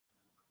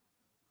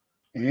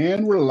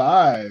And we're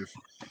live.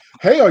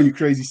 Hey, all you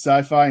crazy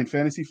sci-fi and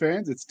fantasy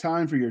fans, it's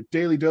time for your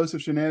daily dose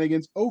of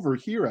shenanigans over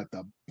here at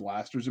the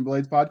Blasters and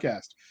Blades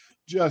podcast.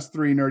 Just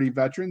three nerdy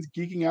veterans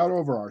geeking out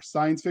over our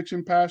science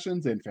fiction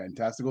passions and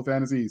fantastical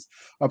fantasies.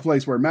 A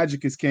place where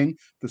magic is king,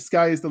 the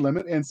sky is the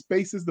limit, and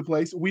space is the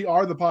place. We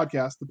are the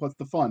podcast that puts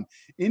the fun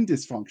in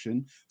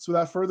dysfunction. So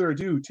without further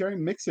ado, Terry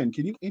Mixon,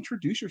 can you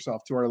introduce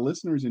yourself to our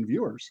listeners and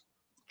viewers?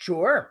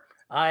 Sure.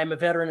 I'm a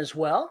veteran as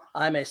well.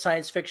 I'm a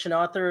science fiction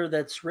author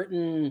that's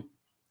written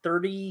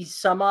 30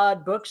 some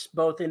odd books,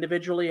 both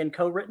individually and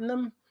co-written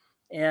them.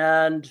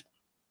 And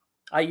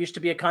I used to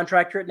be a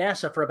contractor at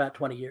NASA for about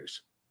 20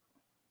 years.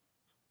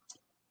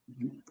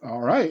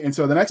 All right. And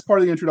so the next part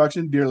of the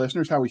introduction, dear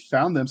listeners, how we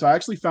found them. So I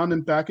actually found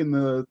them back in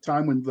the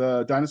time when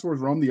the dinosaurs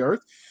roamed the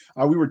earth.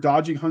 We were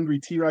dodging hungry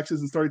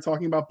T-Rexes and started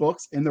talking about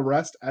books, and the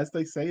rest, as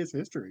they say, is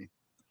history.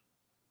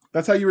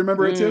 That's how you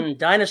remember it too?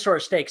 Dinosaur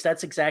steaks.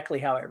 That's exactly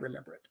how I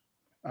remember it.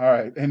 All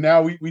right. And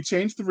now we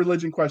changed the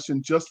religion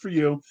question just for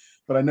you,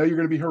 but I know you're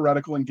going to be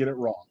heretical and get it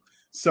wrong.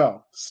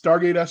 So,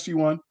 Stargate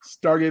SG-1,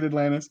 Stargate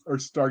Atlantis, or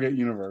Stargate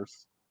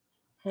Universe?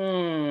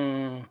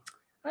 I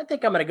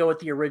think I'm going to go with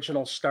the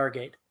original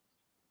Stargate.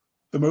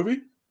 The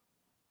movie?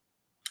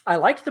 I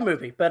liked the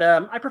movie, but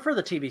I prefer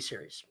the TV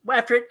series.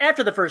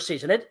 After the first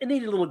season, it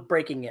needed a little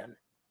breaking in.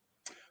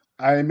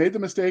 I made the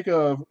mistake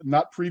of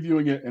not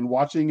previewing it and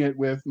watching it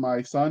with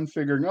my son,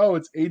 figuring, oh,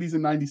 it's 80s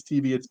and 90s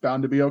TV, it's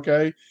bound to be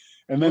okay.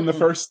 And then the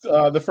first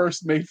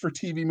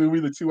made-for-TV movie,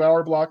 the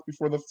 2-hour block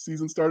before the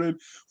season started,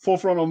 full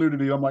frontal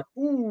nudity. I'm like,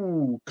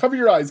 ooh, cover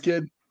your eyes,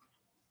 kid.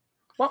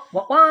 What?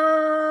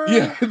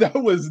 Yeah, that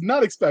was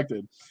not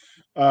expected.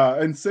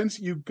 And since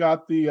you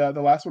got the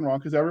last one wrong,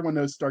 because everyone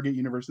knows Stargate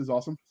Universe is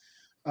awesome.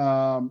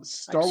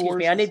 Excuse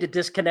me, I need to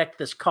disconnect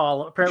this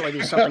call. Apparently,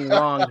 there's something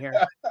wrong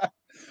here.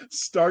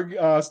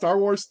 Star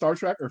Wars, Star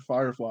Trek, or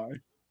Firefly?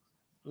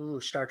 Ooh,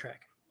 Star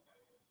Trek.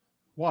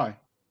 Why?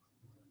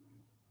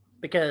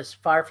 Because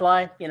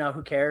Firefly,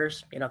 who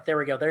cares? There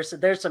we go.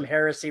 There's some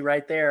heresy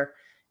right there.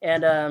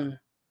 And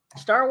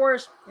Star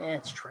Wars,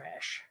 it's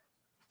trash.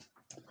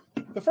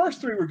 The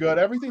first three were good.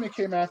 Everything that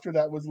came after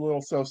that was a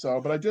little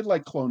so-so, but I did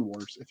like Clone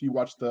Wars. If you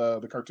watched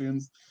the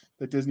cartoons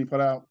that Disney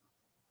put out,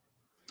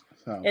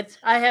 so The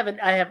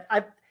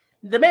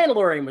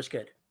Mandalorian was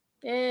good.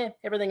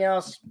 Everything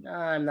else,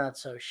 I'm not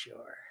so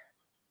sure.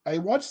 I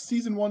watched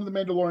season 1 of The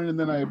Mandalorian, and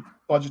then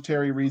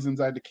budgetary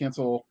reasons, I had to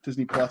cancel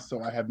Disney Plus,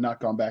 so I have not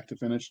gone back to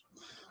finish.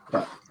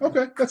 But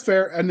okay, that's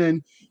fair. And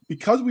then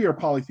because we are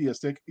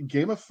polytheistic,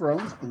 Game of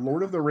Thrones,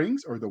 Lord of the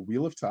Rings, or The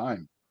Wheel of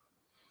Time?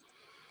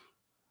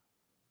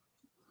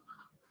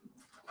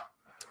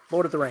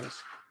 Lord of the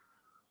Rings.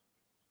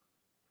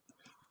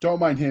 Don't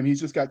mind him.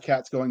 He's just got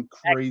cats going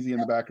crazy in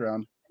the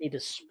background. I need to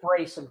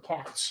spray some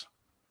cats.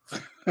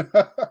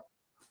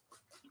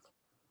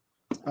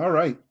 All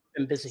right.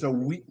 I'm busy. So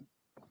we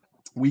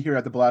here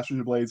at the Blasters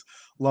and Blades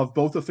love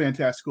both the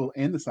fantastical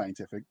and the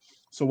scientific.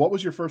 So what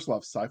was your first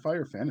love, sci-fi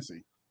or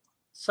fantasy?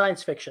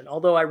 Science fiction,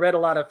 although I read a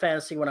lot of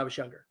fantasy when I was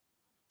younger.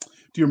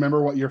 Do you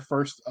remember what your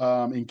first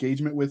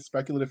engagement with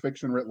speculative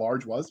fiction writ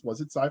large was?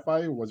 Was it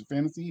sci-fi or was it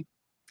fantasy?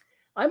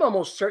 I'm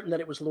almost certain that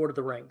it was Lord of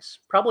the Rings,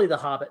 probably The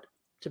Hobbit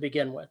to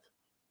begin with.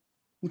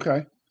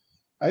 Okay.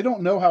 I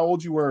don't know how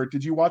old you were.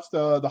 Did you watch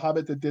the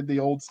Hobbit that did the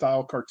old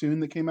style cartoon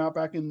that came out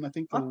back in, I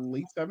think, the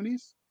late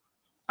 70s?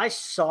 I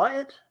saw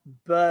it,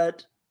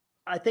 but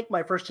I think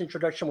my first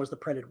introduction was the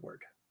printed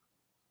word.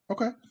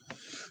 Okay.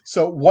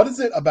 So what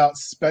is it about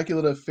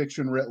speculative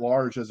fiction writ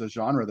large as a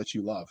genre that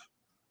you love?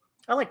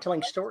 I like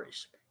telling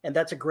stories, and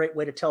that's a great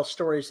way to tell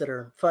stories that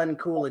are fun,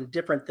 cool, and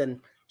different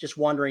than just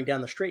wandering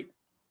down the street.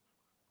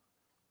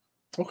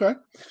 Okay.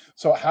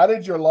 So how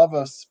did your love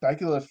of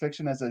speculative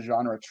fiction as a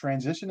genre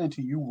transition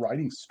into you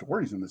writing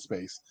stories in the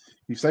space?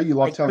 You say you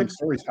love telling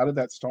stories. How did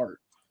that start?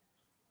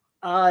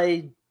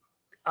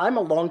 I'm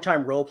a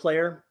longtime role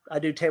player. I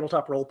do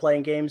tabletop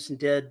role-playing games and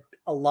did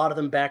a lot of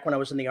them back when I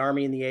was in the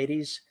Army in the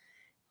 80s.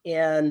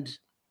 And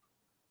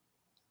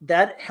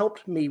that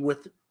helped me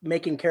with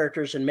making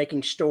characters and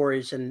making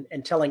stories and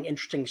telling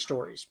interesting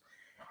stories.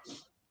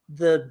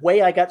 The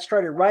way I got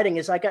started writing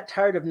is I got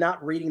tired of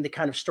not reading the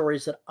kind of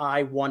stories that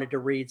I wanted to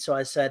read. So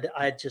I said,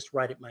 I'd just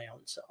write it my own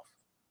self.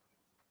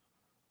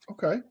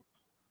 Okay.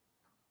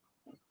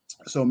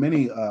 So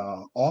many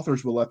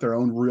authors will let their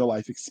own real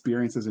life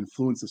experiences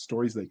influence the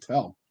stories they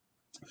tell.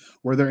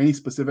 Were there any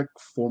specific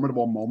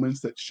formidable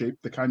moments that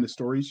shaped the kind of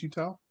stories you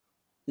tell?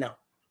 No.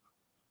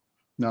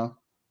 No?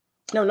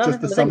 No, just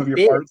the sum of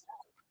your parts?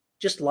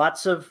 Just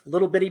lots of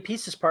little bitty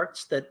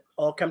parts that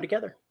all come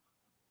together.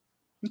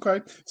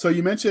 Okay. So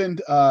you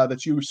mentioned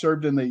that you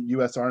served in the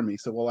U.S. Army.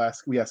 So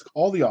we ask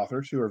all the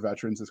authors who are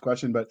veterans this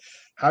question, but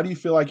how do you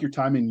feel like your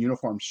time in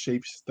uniform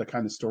shapes the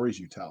kind of stories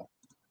you tell?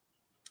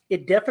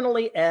 It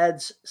definitely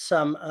adds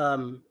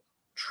some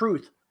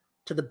truth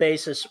to the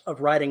basis of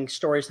writing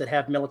stories that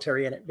have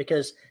military in it,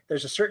 because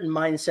there's a certain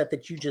mindset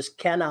that you just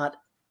cannot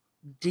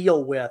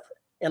deal with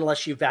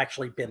unless you've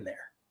actually been there.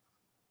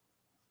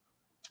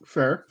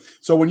 Fair.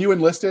 So when you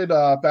enlisted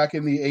back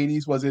in the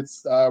 80s, was it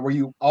were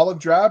you olive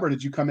drab or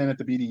did you come in at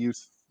the BDU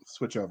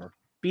switch over?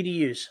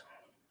 BDUs.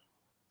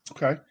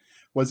 Okay.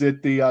 Was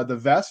it the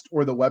vest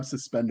or the web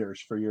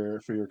suspenders for your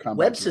combat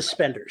Web gear?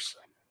 suspenders.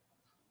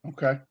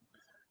 Okay.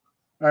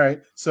 All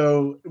right.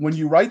 So when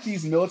you write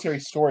these military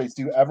stories,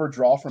 do you ever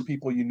draw from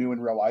people you knew in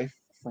real life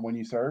from when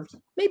you served?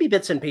 Maybe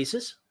bits and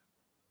pieces.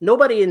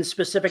 Nobody in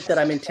specific that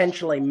I'm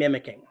intentionally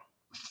mimicking.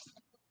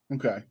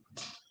 Okay.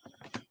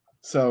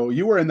 So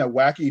you were in the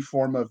wacky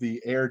form of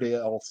the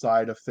Airedale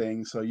side of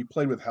things. So you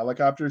played with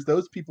helicopters.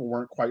 Those people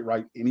weren't quite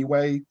right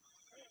anyway.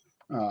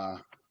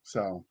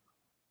 So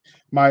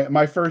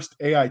my first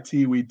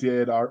AIT we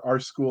did, our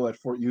school at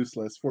Fort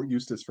Eustis,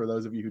 for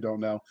those of you who don't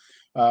know,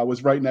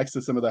 was right next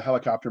to some of the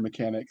helicopter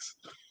mechanics.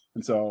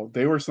 And so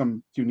they were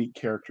some unique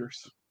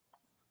characters.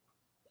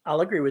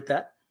 I'll agree with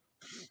that.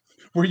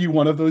 Were you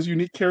one of those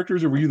unique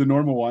characters or were you the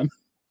normal one?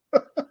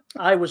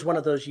 I was one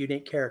of those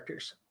unique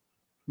characters.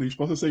 You're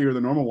supposed to say you're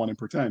the normal one and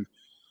pretend.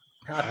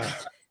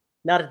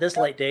 Not at this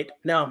late date.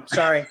 No,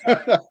 sorry.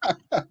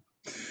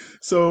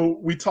 So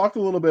we talked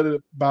a little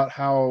bit about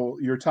how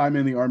your time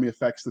in the Army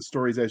affects the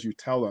stories as you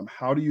tell them.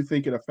 How do you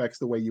think it affects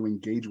the way you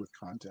engage with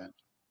content?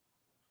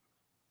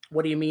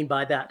 What do you mean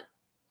by that?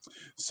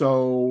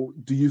 So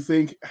do you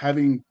think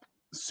having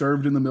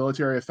served in the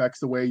military affects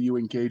the way you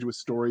engage with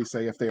stories,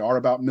 say if they are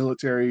about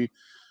military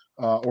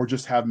or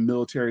just have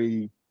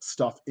military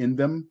stuff in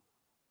them?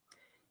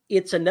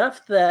 It's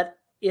enough that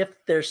if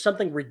there's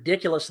something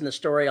ridiculous in the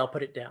story, I'll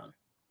put it down.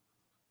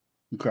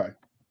 Okay.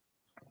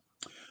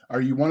 Are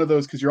you one of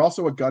those, because you're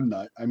also a gun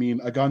nut? I mean,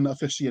 a gun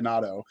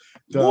aficionado.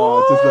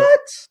 What?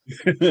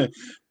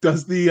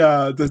 Does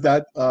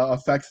that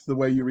affect the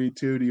way you read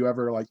too? Do you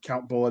ever like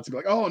count bullets and be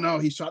like, oh no,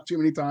 he shot too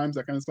many times,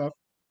 that kind of stuff?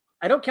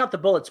 I don't count the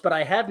bullets, but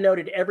I have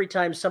noted every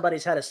time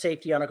somebody's had a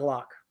safety on a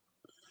Glock.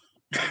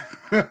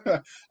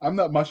 I'm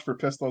not much for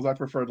pistols. I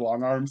preferred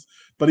long arms,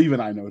 but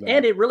even I know that.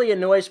 And it really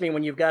annoys me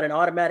when you've got an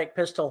automatic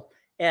pistol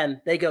and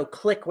they go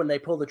click when they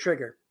pull the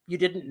trigger. You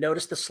didn't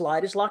notice the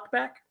slide is locked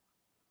back?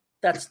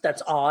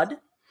 That's odd.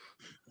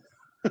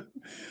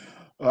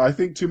 I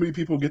think too many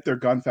people get their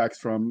gun facts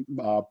from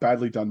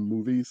badly done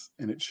movies,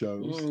 and it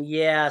shows.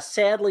 Yeah,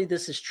 sadly,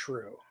 this is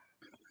true.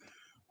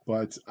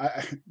 But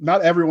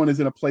not everyone is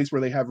in a place where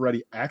they have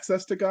ready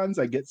access to guns.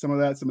 I get some of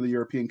that, some of the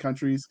European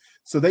countries.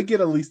 So they get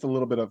at least a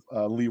little bit of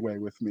leeway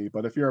with me.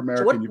 But if you're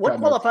American, so what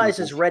qualifies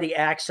as ready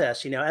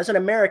access? You know, as an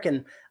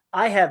American,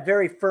 I have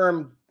very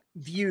firm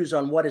views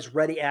on what is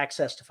ready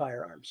access to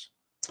firearms.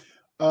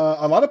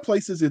 A lot of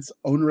places, it's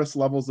onerous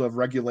levels of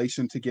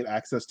regulation to get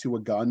access to a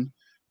gun,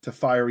 to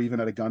fire even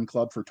at a gun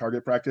club for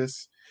target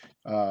practice,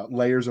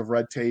 layers of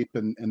red tape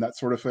and that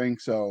sort of thing.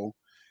 So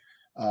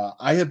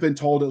I have been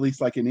told, at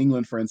least like in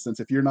England, for instance,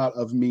 if you're not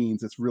of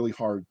means, it's really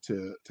hard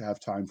to have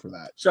time for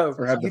that. So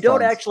you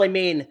don't actually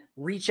mean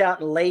reach out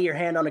and lay your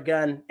hand on a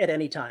gun at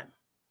any time?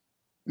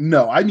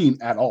 No, I mean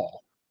at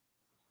all.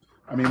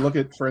 I mean, look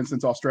at, for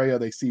instance, Australia,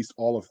 they seized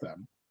all of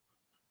them,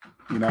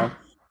 you know?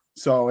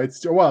 So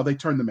it's, well, they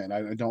turned them in.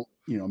 I don't,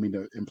 mean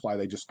to imply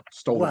they just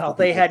stole them. Well,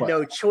 they had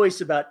no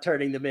choice about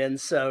turning them in.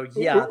 So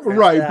yeah.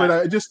 Right.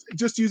 That. But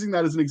just using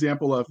that as an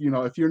example of,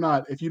 if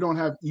you don't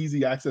have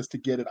easy access to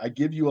get it, I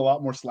give you a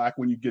lot more slack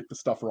when you get the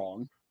stuff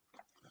wrong.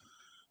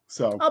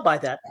 So I'll buy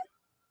that.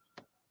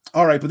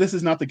 All right, but this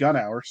is not the gun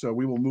hour, so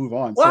we will move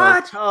on.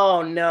 What?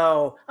 Oh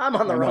no, I'm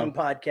on the wrong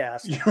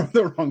podcast. You're on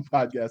the wrong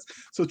podcast.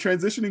 So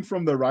transitioning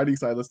from the writing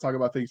side, let's talk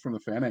about things from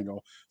the fan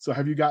angle. So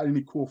have you got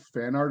any cool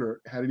fan art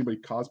or had anybody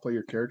cosplay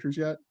your characters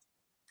yet?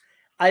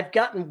 I've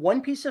gotten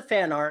one piece of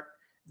fan art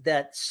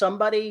that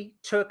somebody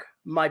took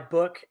my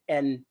book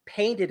and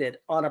painted it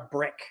on a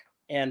brick.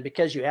 And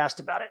because you asked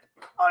about it,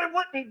 I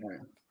wouldn't.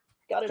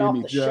 Got it Give off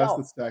me the just shelf.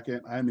 a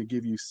second. I'm going to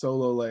give you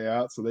solo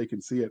layout so they can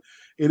see it.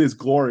 It is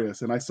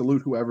glorious, and I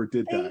salute whoever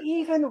did that. They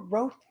even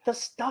wrote the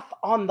stuff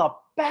on the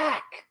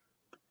back.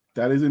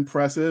 That is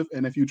impressive,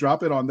 and if you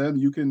drop it on them,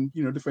 you can,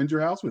 defend your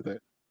house with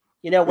it.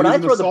 When I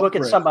throw the book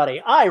at somebody,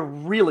 I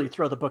really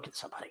throw the book at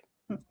somebody.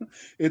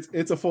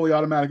 It's a fully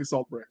automatic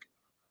assault brick.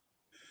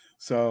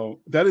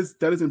 So that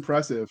is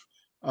impressive.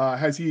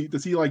 Does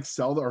he like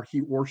sell or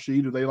he or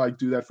she, do they like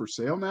do that for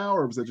sale now,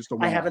 or was it just a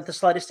one-off? I haven't the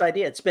slightest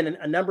idea. It's been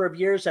a number of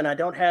years and I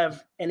don't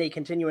have any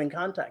continuing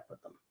contact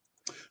with them.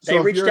 They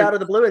reached out of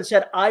the blue and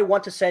said, I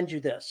want to send you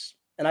this.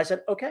 And I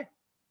said, okay.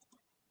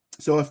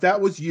 So if that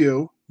was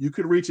you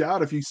could reach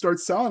out. If you start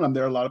selling them,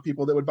 there are a lot of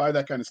people that would buy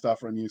that kind of stuff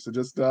from you. So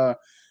just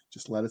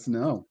let us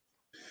know.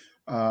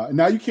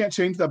 Now you can't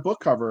change that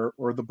book cover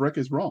or the brick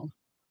is wrong.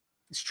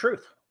 It's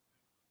truth.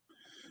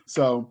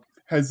 So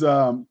has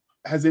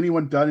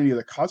anyone done any of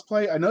the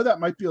cosplay? I know that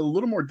might be a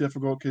little more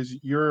difficult because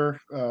you're,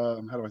 how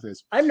do I say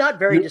this? I'm not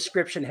very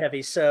description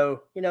heavy.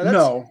 So,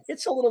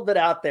 it's a little bit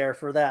out there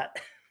for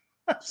that.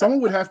 Someone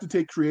would have to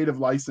take creative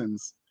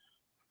license.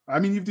 I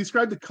mean, you've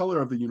described the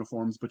color of the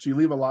uniforms, but you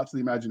leave a lot to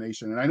the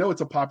imagination. And I know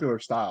it's a popular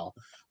style.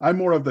 I'm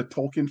more of the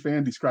Tolkien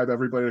fan. Describe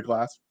every blade of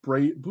glass.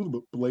 Blade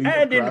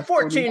and in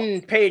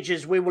 14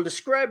 pages, we will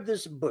describe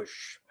this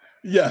bush.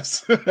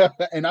 Yes.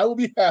 And I will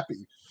be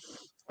happy.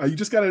 You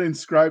just got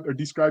to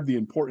describe the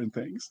important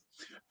things.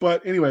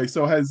 But anyway,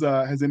 so has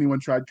anyone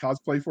tried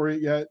cosplay for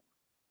it yet?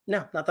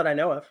 No, not that I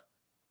know of.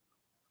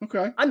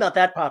 Okay. I'm not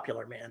that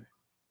popular, man.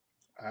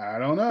 I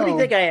don't know. Who do you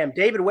think I am?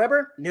 David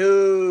Weber?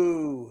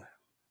 No.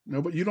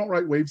 No, but you don't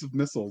write waves of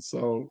missiles,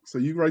 so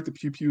you write the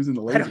pew pews and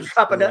the lasers.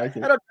 I don't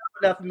drop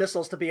enough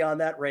missiles to be on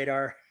that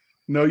radar.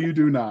 No, you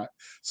do not.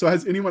 So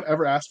has anyone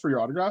ever asked for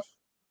your autograph?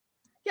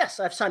 Yes,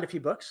 I've signed a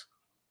few books.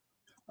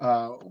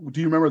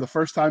 Do you remember the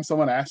first time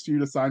someone asked you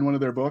to sign one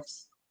of their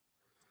books?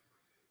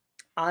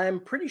 I'm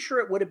pretty sure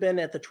it would have been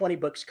at the 20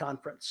 Books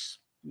conference.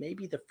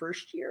 Maybe the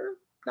first year?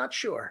 Not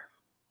sure.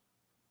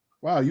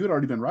 Wow, you had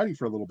already been writing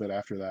for a little bit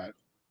after that.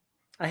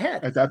 I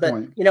had. At that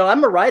point. You know,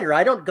 I'm a writer.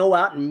 I don't go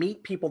out and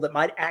meet people that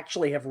might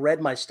actually have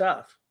read my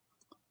stuff.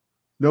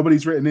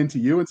 Nobody's written into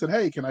you and said,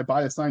 hey, can I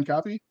buy a signed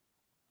copy?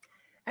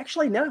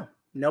 Actually, no.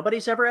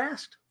 Nobody's ever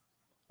asked.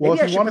 Well,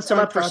 Maybe I should put some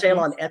up for sale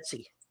on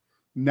Etsy.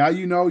 Now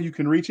you know you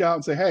can reach out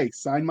and say, hey,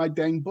 sign my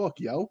dang book,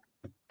 yo.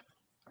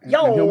 And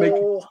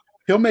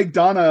he'll make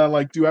Donna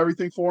like do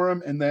everything for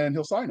him, and then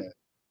he'll sign it.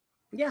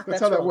 Yeah,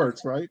 that's how that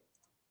works, right?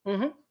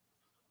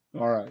 Mm-hmm.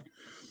 All right.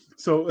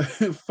 So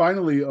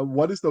finally,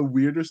 what is the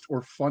weirdest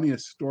or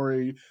funniest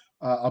story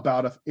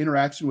about an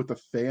interaction with a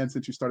fan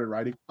since you started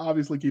writing?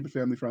 Obviously, keep it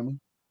family friendly.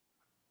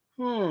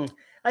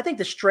 I think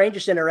the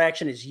strangest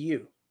interaction is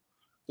you.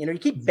 You know, you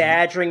keep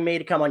badgering me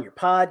to come on your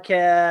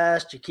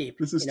podcast. You keep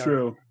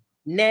true.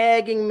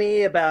 Nagging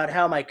me about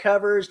how my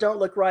covers don't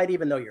look right,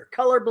 even though you're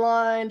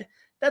colorblind.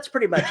 That's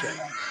pretty much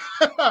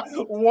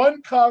it.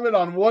 One comment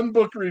on one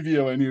book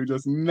review, and you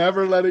just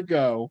never let it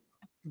go.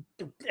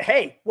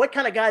 Hey, what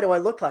kind of guy do I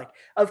look like?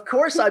 Of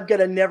course I'm going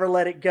to never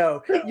let it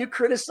go. You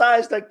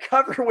criticized a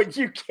cover when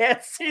you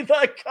can't see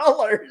the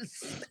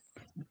colors.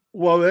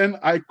 Well, then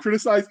I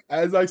criticized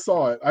as I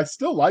saw it. I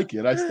still like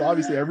it. I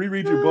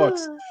reread your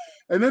books.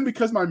 And then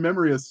because my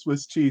memory is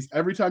Swiss cheese,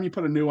 every time you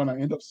put a new one, I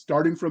end up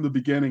starting from the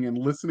beginning and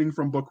listening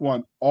from book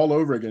one all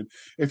over again.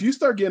 If you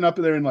start getting up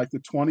there in like the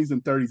 20s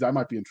and 30s, I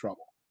might be in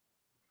trouble.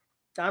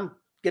 I'm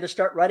going to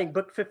start writing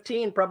book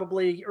 15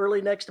 probably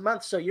early next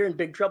month. So you're in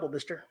big trouble,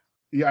 mister.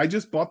 Yeah, I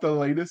just bought the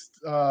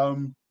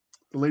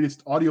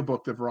latest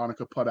audiobook that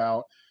Veronica put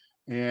out.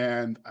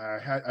 And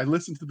I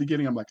listened to the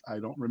beginning. I'm like, I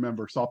don't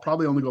remember. So I'll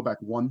probably only go back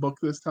one book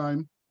this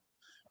time.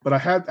 But I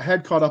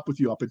had caught up with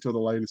you up until the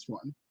latest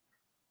one.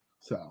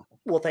 So,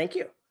 well, thank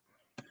you.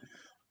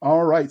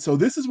 All right. So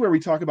this is where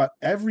we talk about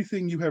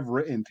everything you have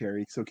written,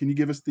 Terry. So can you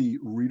give us the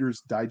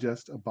Reader's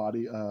Digest highlight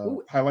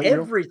reel?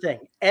 Everything.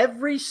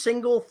 Every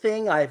single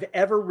thing I've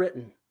ever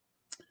written.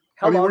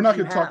 We're not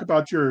going to talk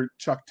about your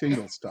Chuck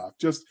Tingle stuff.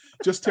 Just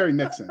Terry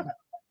Mixon.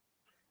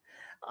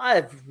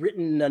 I've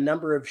written a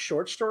number of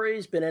short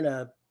stories, been in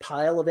a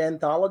pile of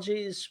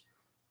anthologies.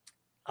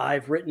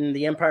 I've written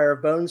the Empire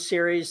of Bones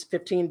series,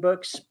 15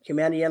 books,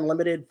 Humanity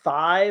Unlimited,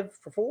 5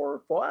 for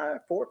 4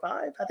 or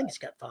 5. I think he's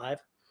got 5.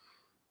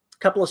 A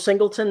couple of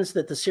singletons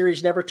that the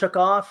series never took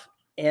off.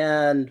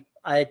 And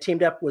I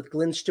teamed up with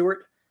Glenn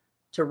Stewart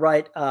to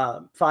write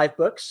 5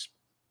 books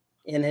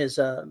in his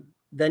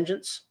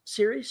Vengeance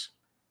series,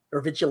 or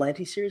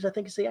Vigilante series, I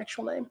think is the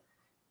actual name.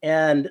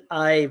 And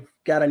I've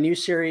got a new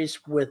series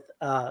with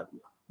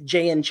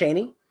J.N.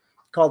 Chaney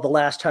called The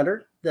Last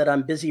Hunter that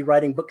I'm busy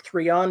writing book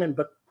 3 on, and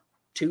book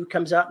 2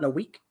 comes out in a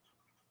week.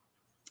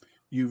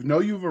 You know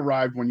you've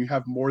arrived when you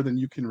have more than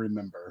you can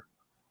remember.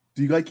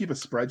 Do you keep a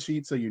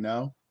spreadsheet so you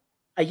know?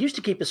 I used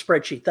to keep a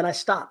spreadsheet, then I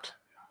stopped.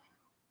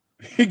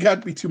 It got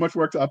to be too much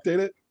work to update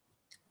it?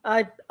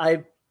 I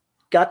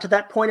got to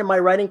that point in my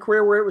writing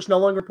career where it was no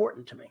longer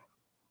important to me.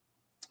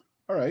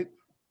 All right.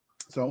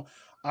 So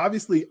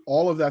obviously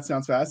all of that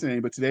sounds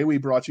fascinating, but today we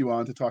brought you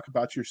on to talk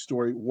about your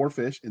story,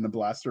 Warfish in the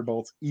Blaster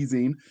Bolts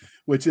eZine,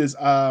 which is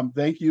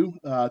thank you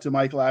to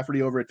Mike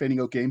Lafferty over at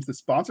Fading Oak Games, the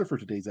sponsor for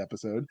today's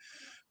episode.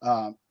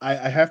 I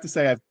have to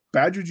say I've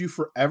badgered you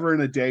forever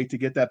and a day to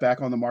get that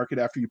back on the market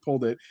after you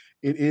pulled it.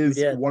 It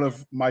is one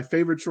of my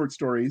favorite short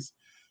stories.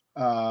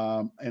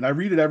 And I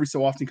read it every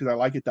so often because I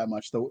like it that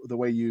much, the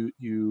way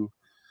you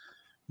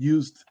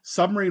used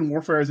submarine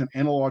warfare as an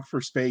analog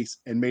for space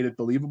and made it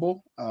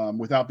believable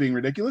without being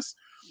ridiculous.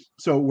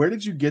 So where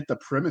did you get the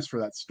premise for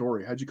that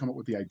story? How'd you come up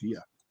with the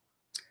idea?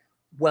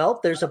 Well,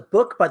 there's a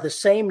book by the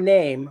same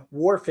name,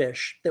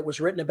 Warfish, that was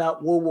written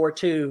about World War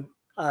II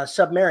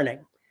submarining.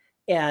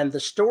 And the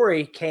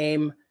story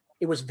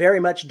it was very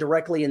much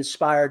directly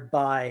inspired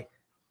by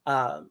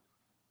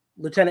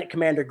Lieutenant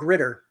Commander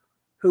Gritter,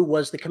 who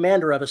was the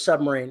commander of a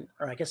submarine,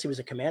 or I guess he was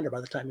a commander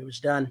by the time he was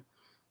done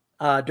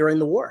during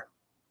the war.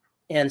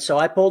 And so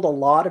I pulled a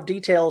lot of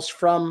details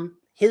from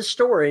his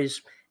stories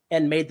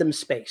and made them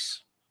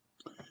space.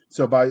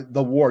 So by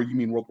the war, you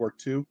mean World War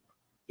II?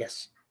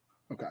 Yes.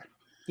 Okay.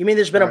 You mean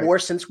there's been a war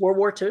since World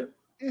War II?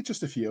 It's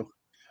just a few.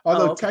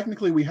 Although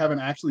technically we haven't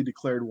actually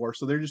declared war.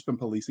 So there's just been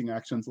policing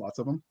actions, lots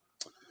of them.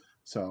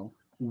 So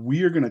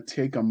we are going to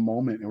take a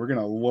moment and we're going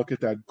to look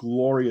at that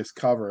glorious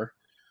cover.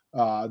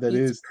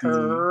 It's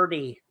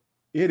pretty.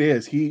 It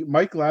is.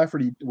 Mike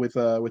Lafferty with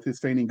his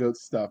Fainting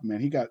Goats stuff, man.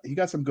 He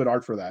got some good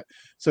art for that.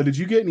 So did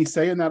you get any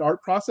say in that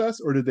art process,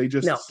 or did they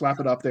just slap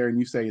it up there and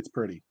you say it's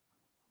pretty?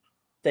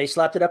 They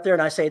slapped it up there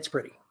and I say it's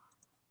pretty.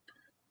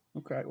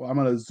 Okay. Well, I'm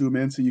going to zoom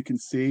in so you can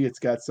see. It's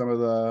got some of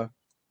the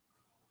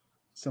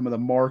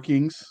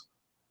markings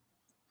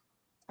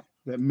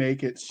that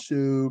make it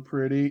so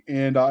pretty.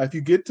 And if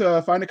you get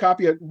to find a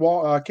copy at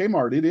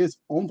Kmart, it is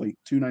only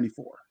 $2.94.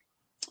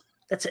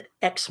 That's an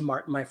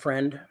X-Mart, my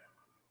friend.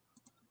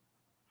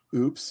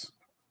 Oops.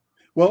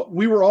 Well,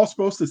 we were all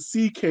supposed to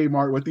see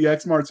Kmart with the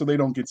X-Mart so they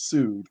don't get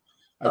sued.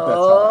 That's how that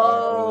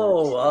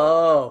works.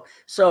 Oh.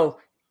 So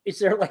is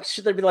there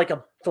should there be like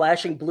a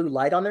flashing blue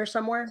light on there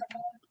somewhere?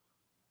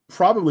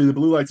 Probably the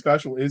blue light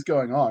special is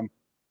going on.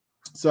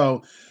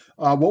 So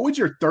what would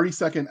your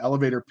 30-second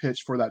elevator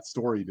pitch for that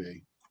story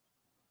be?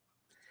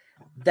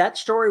 That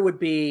story would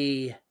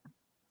be,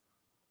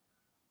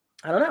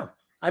 I don't know.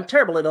 I'm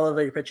terrible at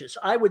elevator pitches.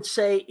 I would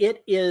say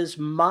it is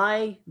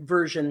my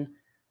version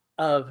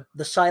of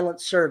the Silent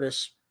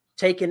Service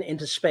taken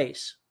into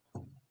space.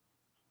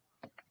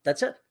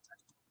 That's it.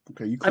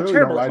 Okay, you I'm clearly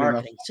terrible don't at write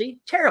marketing. enough. See?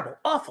 Terrible.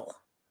 Awful.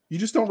 You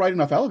just don't write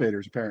enough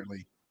elevators,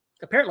 apparently.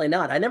 Apparently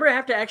not. I never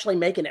have to actually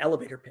make an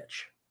elevator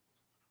pitch.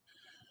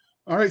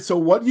 All right, so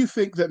what do you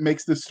think that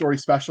makes this story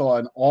special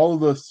on all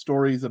the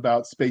stories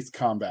about space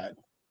combat?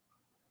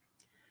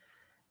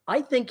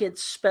 I think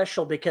it's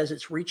special because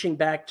it's reaching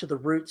back to the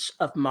roots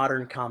of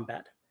modern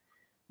combat.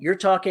 You're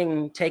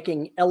talking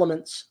taking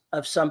elements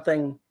of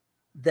something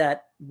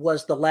that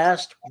was the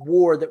last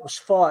war that was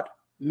fought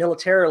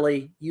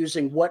militarily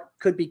using what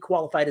could be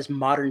qualified as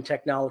modern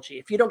technology,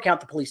 if you don't count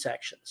the police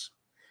actions.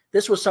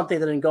 This was something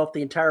that engulfed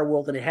the entire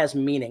world and it has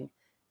meaning.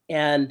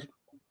 And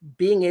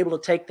being able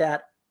to take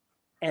that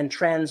and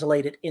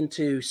translate it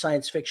into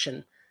science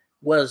fiction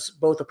was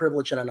both a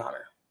privilege and an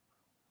honor.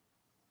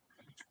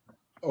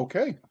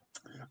 Okay.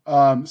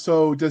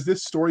 So does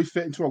this story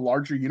fit into a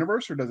larger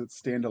universe or does it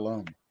stand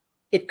alone?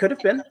 It could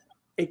have been.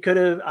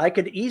 I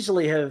could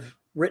easily have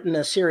written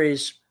a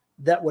series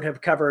that would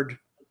have covered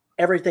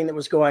everything that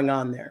was going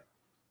on there.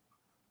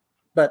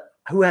 But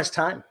who has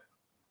time?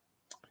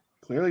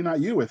 Clearly not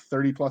you with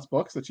 30 plus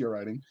books that you're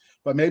writing,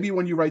 but maybe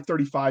when you write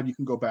 35, you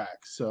can go back.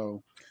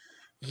 So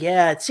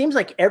yeah, it seems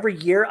like every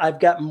year I've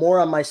got more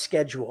on my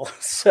schedule.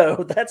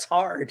 So that's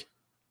hard.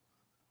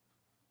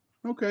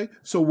 Okay.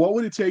 So what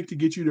would it take to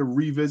get you to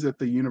revisit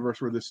the universe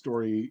where this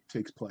story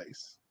takes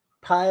place?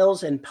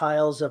 Piles and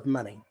piles of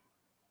money.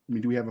 I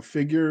mean, do we have a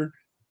figure?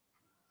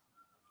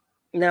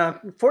 No,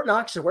 Fort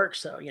Knox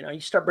works though.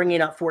 You start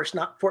bringing out Fort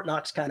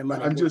Knox kind of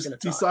money. I'm just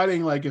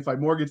deciding, if I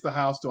mortgage the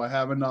house, do I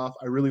have enough?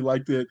 I really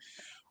liked it,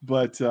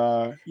 but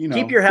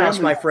keep your house,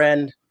 my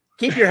friend.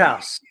 Keep your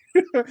house.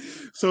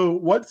 So,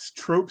 what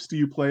tropes do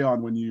you play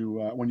on when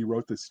you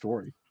wrote this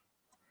story?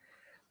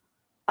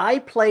 I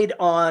played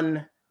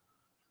on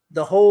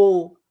the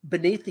whole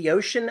beneath the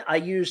ocean. I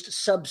used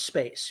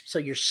subspace, so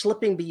you're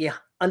slipping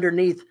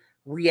underneath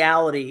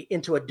reality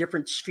into a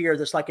different sphere.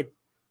 That's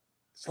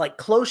it's like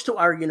close to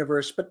our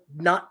universe, but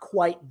not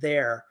quite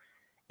there.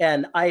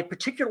 And I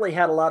particularly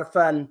had a lot of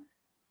fun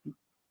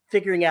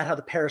figuring out how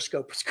the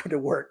periscope was going to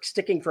work,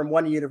 sticking from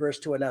one universe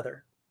to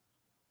another.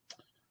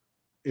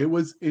 It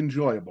was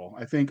enjoyable.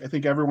 I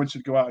think everyone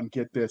should go out and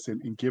get this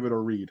and give it a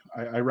read.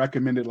 I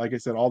recommend it, like I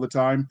said, all the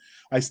time.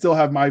 I still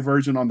have my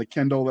version on the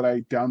Kindle that I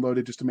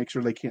downloaded just to make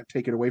sure they can't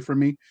take it away from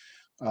me.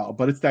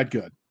 But it's that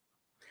good.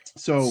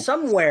 So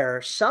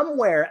somewhere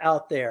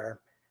out there,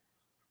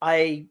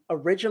 I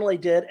originally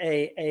did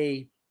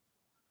a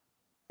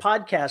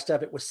podcast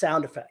of it with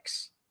sound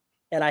effects,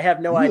 and I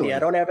have no idea.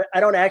 I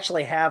don't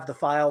actually have the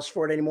files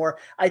for it anymore.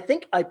 I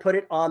think I put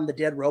it on the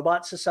Dead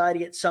Robot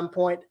Society at some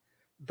point,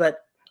 but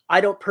I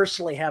don't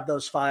personally have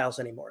those files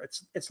anymore.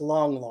 It's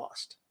long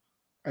lost.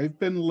 I've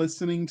been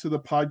listening to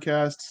the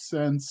podcast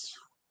since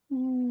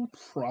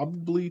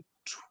probably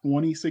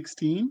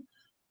 2016,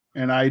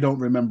 and I don't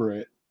remember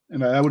it.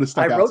 And I would have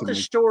stuck out to me. I wrote the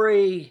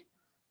story,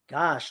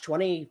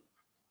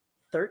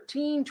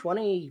 2013,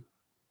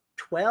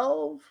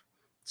 2012,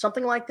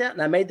 something like that.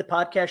 And I made the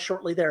podcast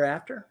shortly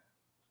thereafter.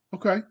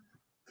 Okay.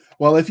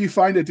 Well, if you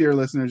find it, dear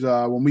listeners,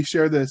 when we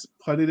share this,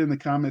 put it in the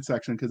comment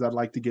section because I'd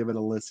like to give it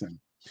a listen.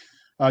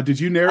 Did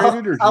you narrate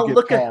it or did you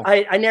get Paul?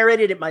 I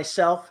narrated it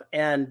myself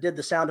and did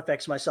the sound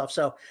effects myself.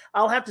 So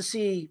I'll have to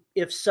see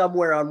if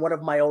somewhere on one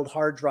of my old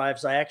hard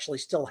drives, I actually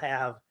still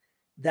have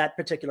that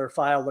particular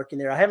file lurking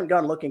there. I haven't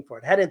gone looking for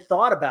it. I hadn't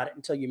thought about it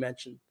until you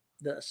mentioned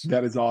this.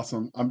 That is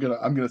awesome. I'm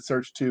gonna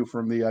search too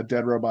from the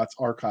Dead Robots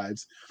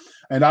archives,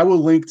 and I will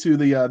link to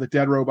the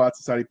Dead Robot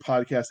Society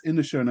podcast in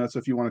the show notes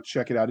if you want to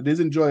check it out. It is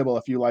enjoyable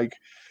if you like,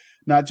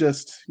 not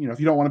just if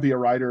you don't want to be a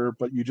writer,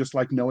 but you just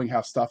like knowing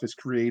how stuff is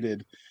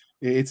created.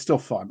 It's still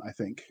fun, I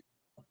think.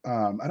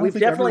 We've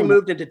definitely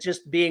moved into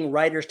just being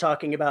writers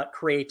talking about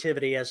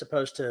creativity as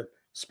opposed to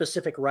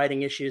specific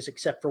writing issues,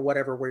 except for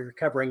whatever we're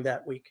covering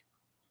that week.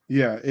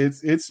 Yeah,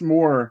 it's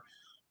more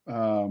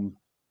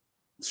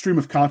stream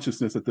of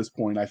consciousness at this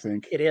point, I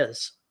think. It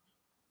is.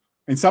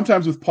 And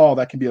sometimes with Paul,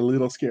 that can be a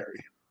little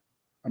scary.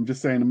 I'm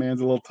just saying the man's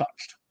a little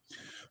touched.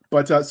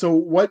 But so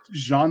what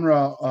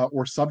genre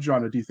or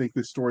subgenre do you think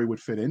this story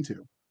would fit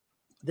into?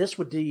 This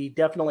would be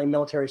definitely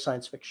military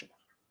science fiction.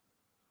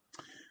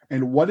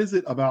 And what is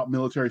it about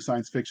military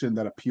science fiction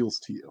that appeals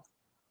to you?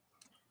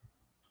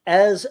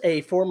 as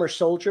a former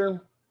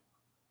soldier,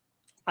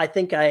 I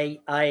think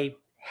I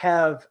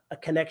have a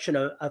connection,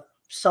 of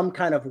some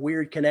kind of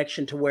weird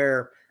connection to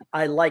where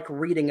I like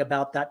reading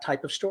about that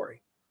type of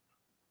story.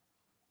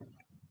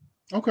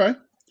 Okay.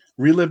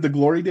 Relive the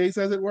glory days,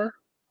 as it were?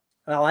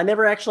 Well, I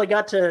never actually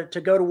got to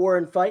go to war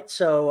and fight,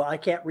 so I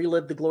can't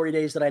relive the glory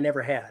days that I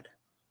never had.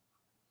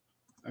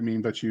 I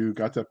mean, but you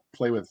got to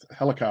play with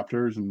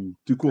helicopters and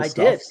do cool I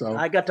stuff. did. So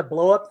I got to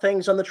blow up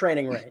things on the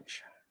training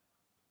range.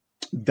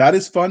 that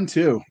is fun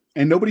too.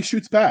 And nobody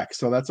shoots back,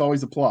 so that's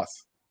always a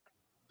plus.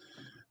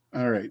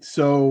 All right.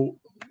 So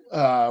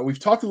we've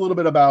talked a little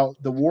bit about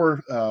the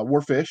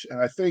Warfish, and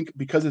I think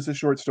because it's a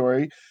short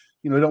story,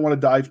 I don't want to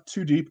dive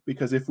too deep,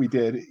 because if we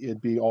did,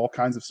 it'd be all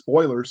kinds of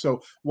spoilers.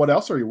 So what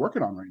else are you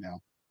working on right now?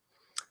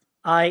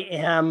 I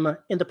am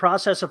in the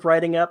process of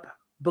writing up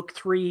book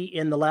 3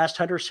 in the Last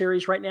Hunter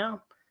series right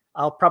now.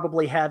 I'll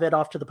probably have it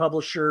off to the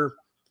publisher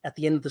at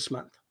the end of this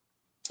month.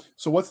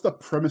 So what's the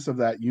premise of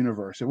that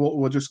universe? And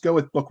we'll just go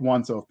with book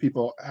 1. So if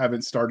people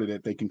haven't started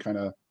it, they can kind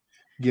of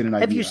get an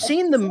idea. Have you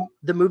seen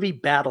the movie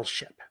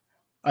Battleship?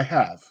 I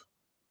have.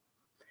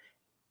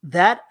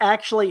 That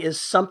actually is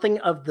something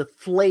of the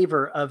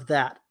flavor of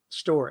that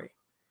story.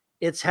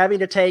 It's having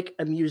to take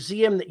a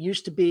museum that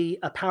used to be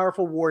a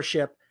powerful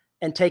warship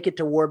and take it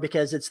to war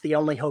because it's the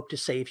only hope to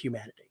save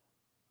humanity.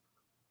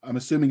 I'm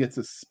assuming it's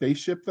a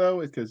spaceship, though,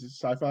 because it's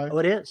sci-fi. Oh,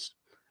 it is.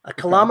 A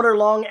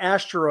kilometer-long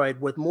asteroid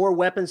with more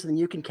weapons than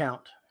you can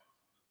count.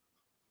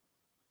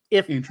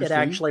 If it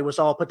actually was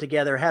all put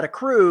together, had a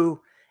crew,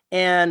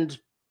 and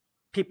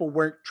people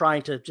weren't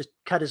trying to just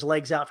cut his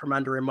legs out from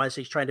under him as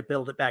he's trying to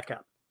build it back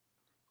up.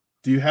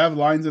 Do you have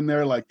lines in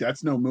there like,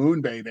 "That's no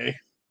moon, baby"?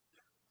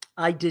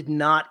 I did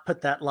not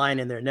put that line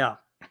in there, no.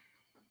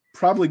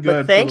 Probably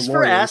good. But thanks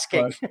for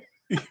asking.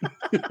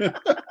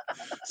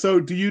 So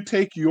do you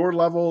take your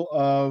level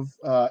of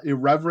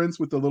irreverence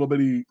with a little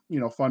bitty,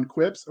 fun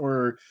quips,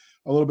 or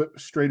a little bit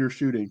straighter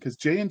shooting? Because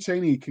Jay and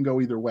Chaney can go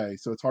either way,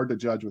 so it's hard to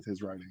judge with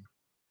his writing.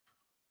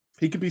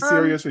 He could be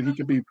serious, and he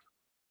could be,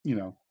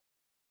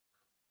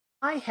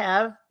 I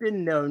have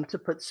been known to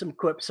put some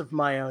quips of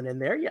my own in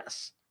there,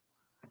 yes.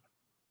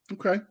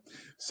 Okay.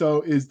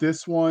 So is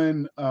this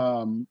one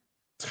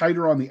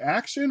tighter on the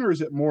action, or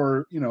is it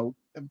more,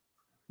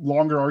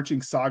 longer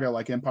arching saga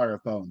like Empire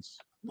of Bones?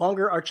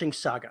 Longer arching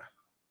saga.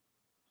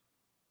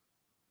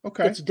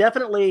 Okay. It's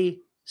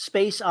definitely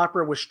space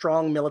opera with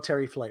strong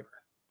military flavor.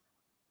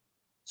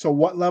 So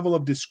what level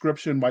of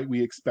description might we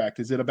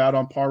expect? Is it about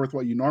on par with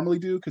what you normally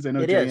do? Because I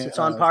know it is. It's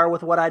on par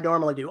with what I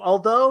normally do.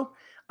 Although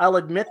I'll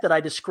admit that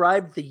I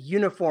described the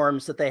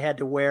uniforms that they had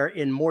to wear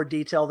in more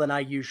detail than I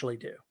usually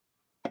do.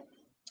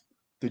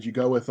 Did you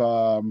go with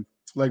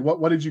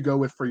what did you go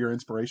with for your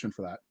inspiration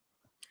for that?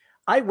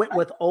 I went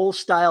with old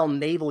style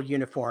naval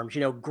uniforms,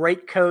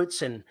 great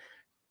coats and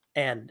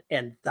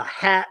the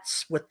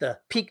hats with the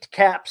peaked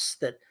caps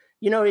that,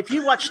 if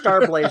you watch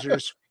Star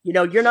Blazers,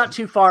 you're not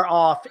too far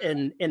off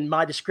in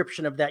my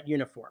description of that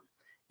uniform.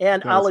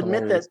 And I'll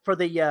admit that for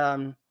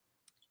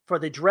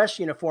the dress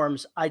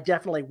uniforms, I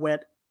definitely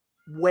went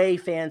way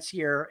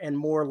fancier and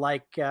more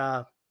like,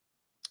 I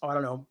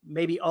don't know,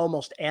 maybe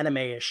almost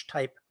anime-ish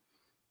type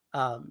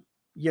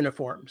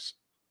uniforms.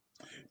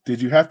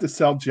 Did you have to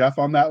sell Jeff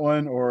on that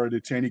one, or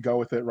did Chaney go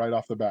with it right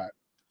off the bat?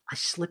 I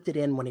slipped it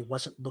in when he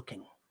wasn't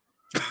looking.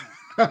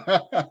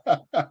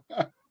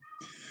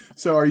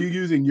 So are you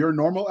using your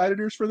normal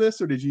editors for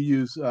this, or did you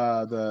use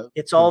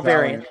It's all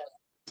variant.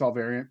 It's all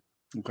variant.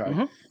 Okay.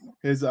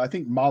 Mm-hmm. I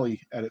think Molly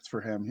edits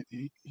for him.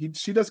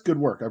 She does good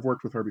work. I've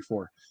worked with her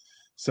before.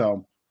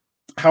 So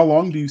how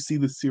long do you see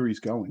the series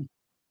going?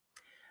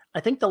 I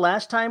think the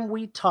last time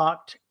we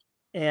talked,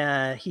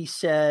 he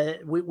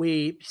said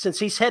we since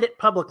he said it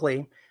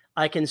publicly,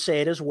 I can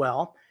say it as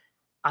well.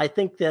 I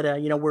think that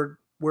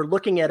we're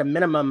looking at a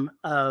minimum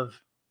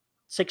of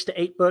 6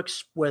 to 8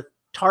 books with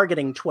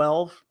targeting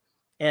 12,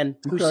 and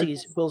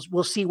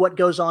we'll see what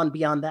goes on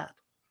beyond that.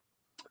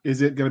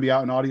 Is it going to be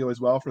out in audio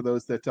as well for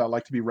those that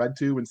like to be read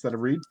to instead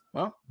of read?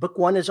 Well, book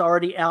 1 is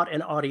already out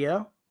in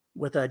audio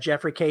with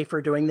Jeffrey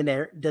Kafer doing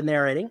the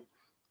narrating.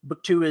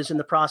 Book 2 is in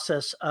the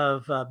process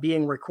of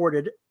being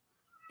recorded,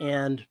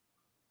 and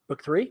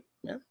book 3,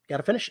 got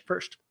to finish it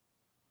first.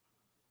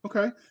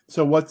 Okay.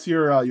 So what's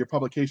your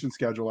publication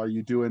schedule? Are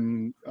you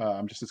doing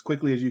just as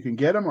quickly as you can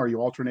get them? Or are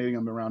you alternating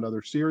them around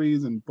other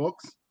series and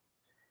books?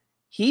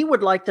 He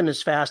would like them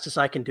as fast as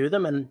I can do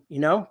them. And,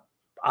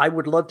 I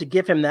would love to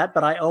give him that,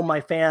 but I owe my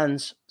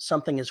fans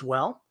something as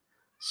well.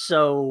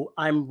 So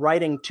I'm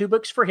writing 2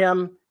 books for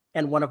him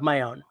and 1 of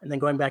my own, and then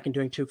going back and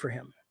doing 2 for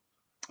him.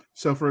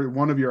 So for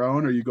 1 of your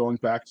own, are you going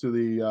back to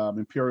the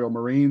Imperial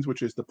Marines,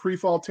 which is the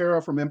pre-fall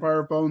Terra from Empire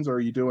of Bones, or are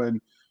you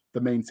doing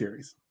the main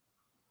series?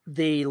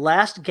 The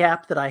last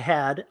gap that I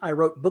had, I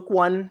wrote book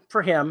 1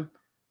 for him,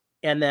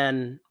 and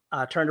then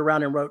turned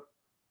around and wrote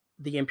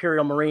the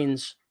Imperial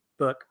Marines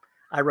book.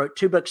 I wrote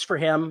 2 books for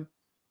him.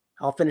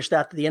 I'll finish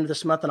that at the end of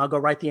this month, and I'll go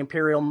write the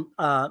Empire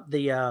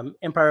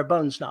of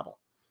Bones novel.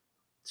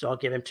 So I'll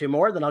give him 2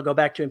 more, then I'll go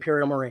back to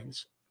Imperial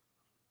Marines.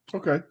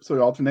 Okay, so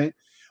you alternate.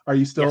 Are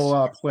you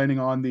still planning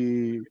on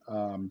the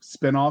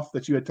spinoff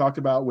that you had talked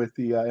about with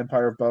the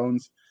Empire of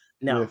Bones?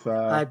 No,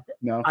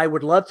 No. I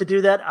would love to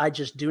do that. I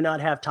just do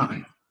not have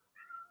time.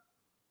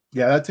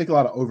 Yeah, that'd take a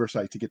lot of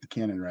oversight to get the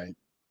canon right.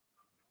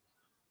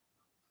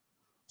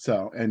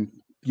 So, and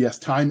yes,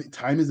 time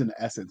is an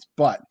essence,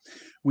 but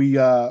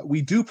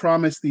we do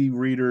promise the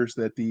readers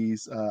that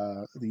these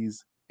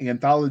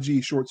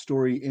anthology short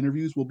story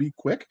interviews will be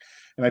quick,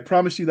 and I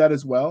promise you that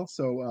as well.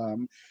 So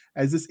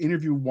as this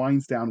interview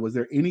winds down, was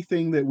there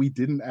anything that we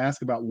didn't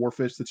ask about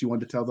Warfish that you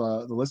wanted to tell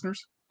the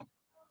listeners?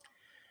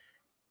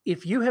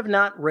 If you have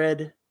not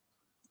read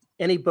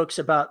any books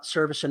about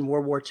service in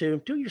World War II,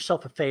 do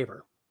yourself a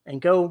favor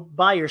and go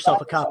buy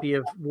yourself a copy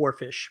of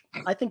Warfish.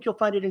 I think you'll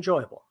find it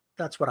enjoyable.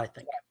 That's what I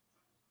think.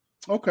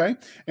 Okay.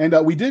 And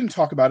we didn't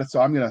talk about it,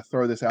 so I'm going to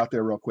throw this out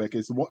there real quick.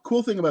 Is what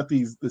cool thing about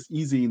this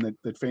eZine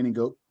that Fane and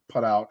Goat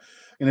put out,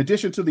 in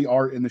addition to the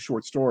art in the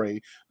short story,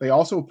 they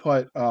also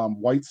put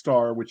White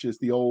Star, which is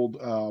the old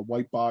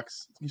white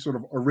box sort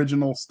of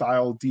original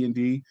style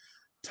D&D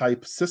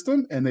type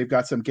system, and they've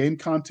got some game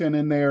content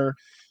in there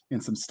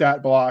and some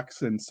stat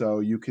blocks, and so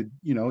you could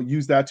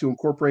use that to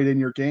incorporate in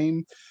your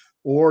game,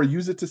 or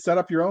use it to set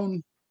up your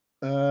own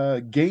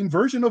game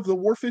version of the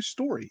Warfish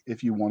story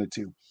if you wanted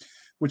to,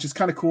 which is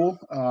kind of cool.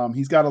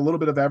 He's got a little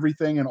bit of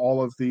everything in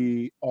all of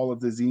the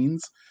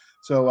zines.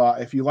 So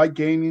if you like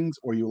gaming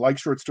or you like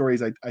short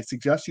stories, I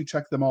suggest you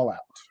check them all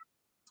out.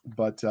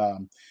 But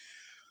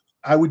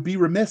I would be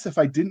remiss if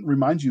I didn't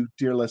remind you,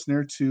 dear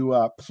listener,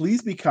 to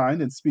please be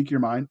kind and speak your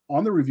mind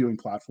on the reviewing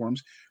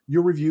platforms.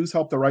 Your reviews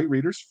help the right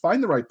readers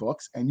find the right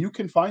books, and you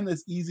can find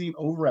this eZine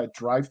over at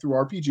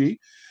DriveThruRPG,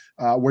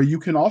 where you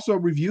can also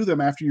review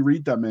them after you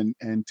read them.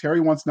 And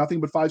Terry wants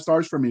nothing but 5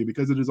 stars from you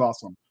because it is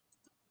awesome.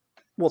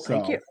 Well,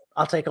 thank you.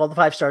 I'll take all the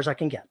 5 stars I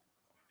can get.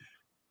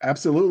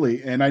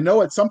 Absolutely. And I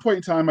know at some point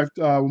in time,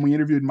 when we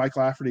interviewed Mike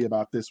Lafferty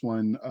about this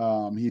one,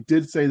 he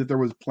did say that there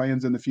was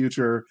plans in the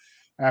future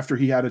after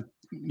he had a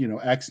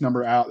X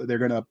number out that they're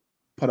going to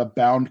put a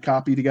bound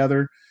copy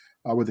together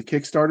with a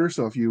Kickstarter.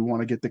 So if you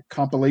want to get the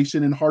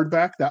compilation in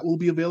hardback, that will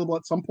be available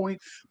at some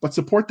point. But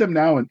support them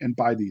now and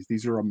buy these.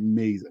 These are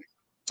amazing.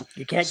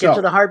 You can't get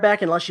to the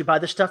hardback unless you buy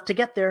the stuff to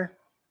get there.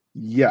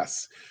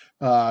 Yes.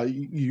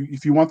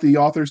 If you want the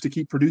authors to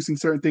keep producing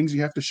certain things,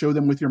 you have to show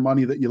them with your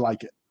money that you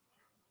like it.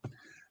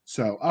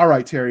 So, all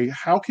right, Terry,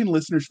 how can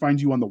listeners find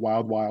you on the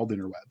wild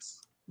interwebs?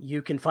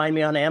 You can find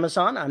me on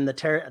Amazon. I'm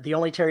the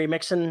only Terry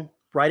Mixon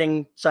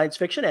writing science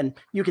fiction, and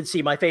you can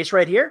see my face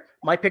right here.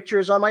 My picture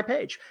is on my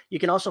page. You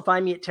can also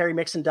find me at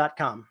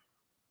terrymixon.com.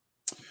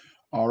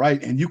 All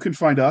right. And you can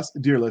find us,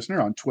 dear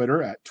listener, on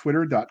Twitter at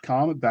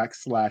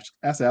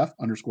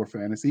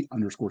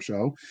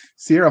twitter.com/SF_fantasy_show,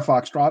 Sierra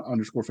Foxtrot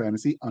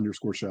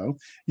 _fantasy_show.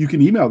 You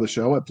can email the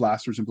show at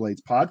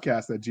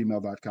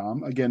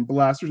blastersandbladespodcast@gmail.com. Again,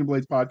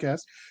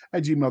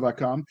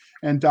 blastersandbladespodcast@gmail.com.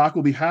 And Doc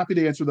will be happy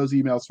to answer those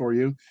emails for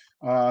you.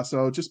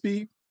 So just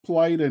be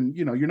polite, and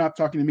you're not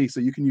talking to me, so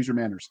you can use your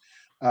manners.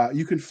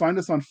 You can find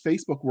us on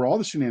Facebook, where all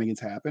the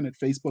shenanigans happen, at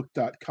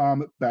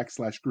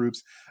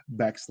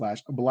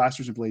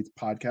facebook.com/groups/Blasters and Blades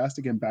podcast.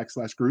 Again,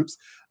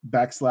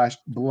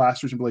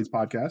 /groups/Blasters and Blades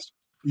podcast.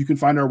 You can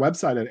find our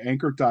website at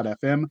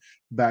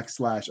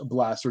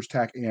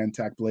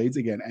anchor.fm/blasters-and-blades.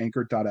 Again,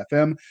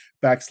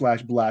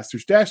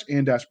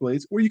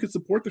 anchor.fm/blasters-and-blades, or you can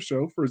support the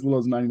show for as little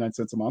as 99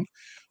 cents a month.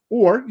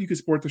 Or you can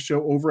support the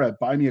show over at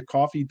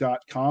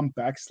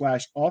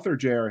buymeacoffee.com/author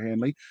J.R.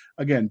 Hanley.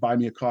 Again,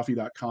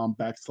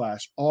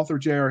 buymeacoffee.com/author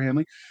J.R.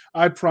 Hanley.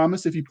 I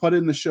promise if you put it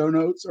in the show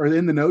notes or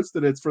in the notes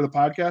that it's for the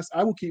podcast,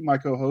 I will keep my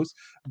co-hosts,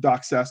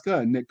 Doc Seska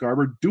and Nick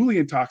Garber, duly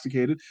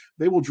intoxicated.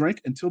 They will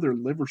drink until their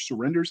liver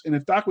surrenders. And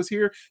if Doc was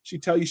here,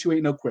 she'd tell you she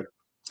ain't no quitter.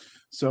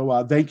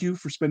 So thank you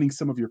for spending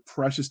some of your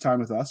precious time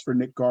with us. For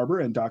Nick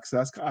Garber and Doc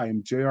Seska, I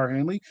am J.R.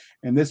 Hanley,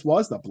 and this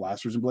was the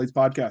Blasters and Blades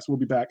podcast. We'll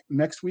be back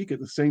next week at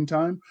the same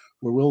time,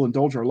 where we'll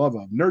indulge our love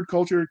of nerd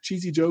culture,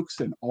 cheesy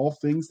jokes, and all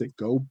things that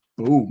go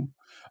boom.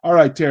 All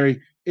right,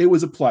 Terry, it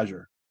was a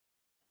pleasure.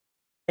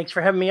 Thanks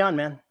for having me on,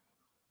 man.